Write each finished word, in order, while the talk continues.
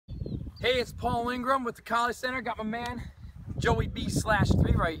Hey, it's Paul Ingram with the College Center. Got my man Joey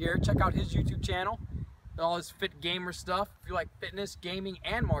B/3 right here. Check out his YouTube channel. All his fit gamer stuff. If you like fitness, gaming,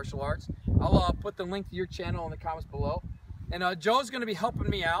 and martial arts, I'll put the link to your channel in the comments below. And Joe's going to be helping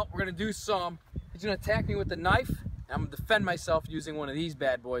me out. We're going to do he's going to attack me with the knife, and I'm going to defend myself using one of these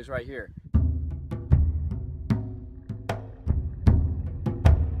bad boys right here.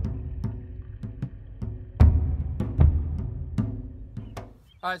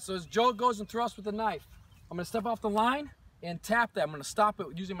 Alright, so as Joe goes and thrusts with the knife, I'm going to step off the line and tap that. I'm going to stop it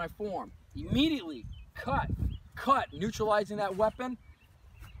using my forearm. Immediately, cut, neutralizing that weapon,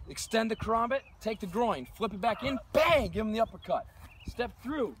 extend the karambit, take the groin, flip it back in, bang, give him the uppercut. Step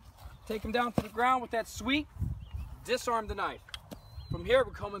through, take him down to the ground with that sweep, disarm the knife. From here,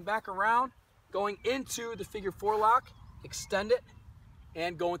 we're coming back around, going into the figure 4 lock, extend it,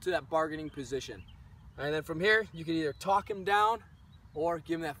 and go into that bargaining position. And then from here, you can either talk him down or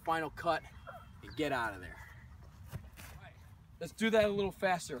give him that final cut and get out of there. All right, let's do that a little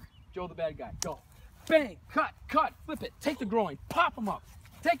faster. Joe the bad guy, go. Bang, cut, flip it, take the groin, pop him up,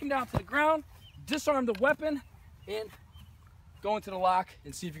 take him down to the ground, disarm the weapon, and go into the lock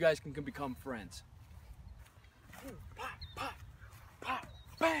and see if you guys can become friends. Pop,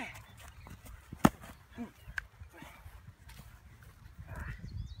 bang.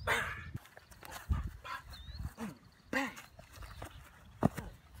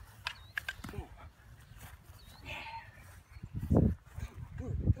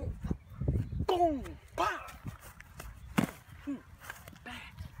 Boom! Pop!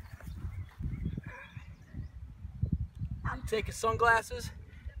 Take his sunglasses,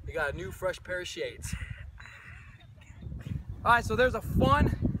 you got a new fresh pair of shades. Alright, so there's a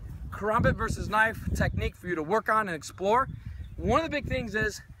fun karambit versus knife technique for you to work on and explore. One of the big things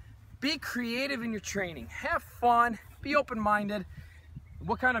is be creative in your training. Have fun, be open-minded.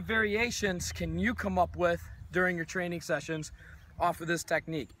 What kind of variations can you come up with during your training sessions off of this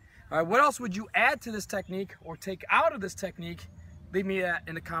technique? All right, what else would you add to this technique or take out of this technique? Leave me that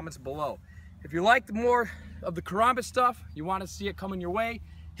in the comments below. If you like more of the karambit stuff, you want to see it coming your way,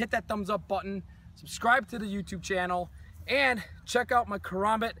 hit that thumbs up button, subscribe to the YouTube channel, and check out my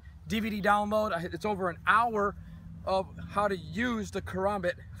karambit DVD download. It's over an hour of how to use the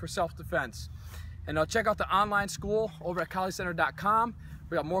karambit for self-defense. And check out the online school over at collegecenter.com.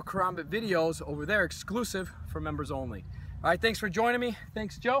 We got more karambit videos over there exclusive for members only. All right, thanks for joining me.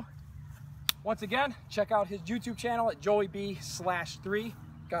 Thanks, Joe. Once again, check out his YouTube channel at Joey B/3.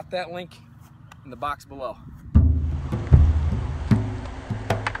 Got that link in the box below.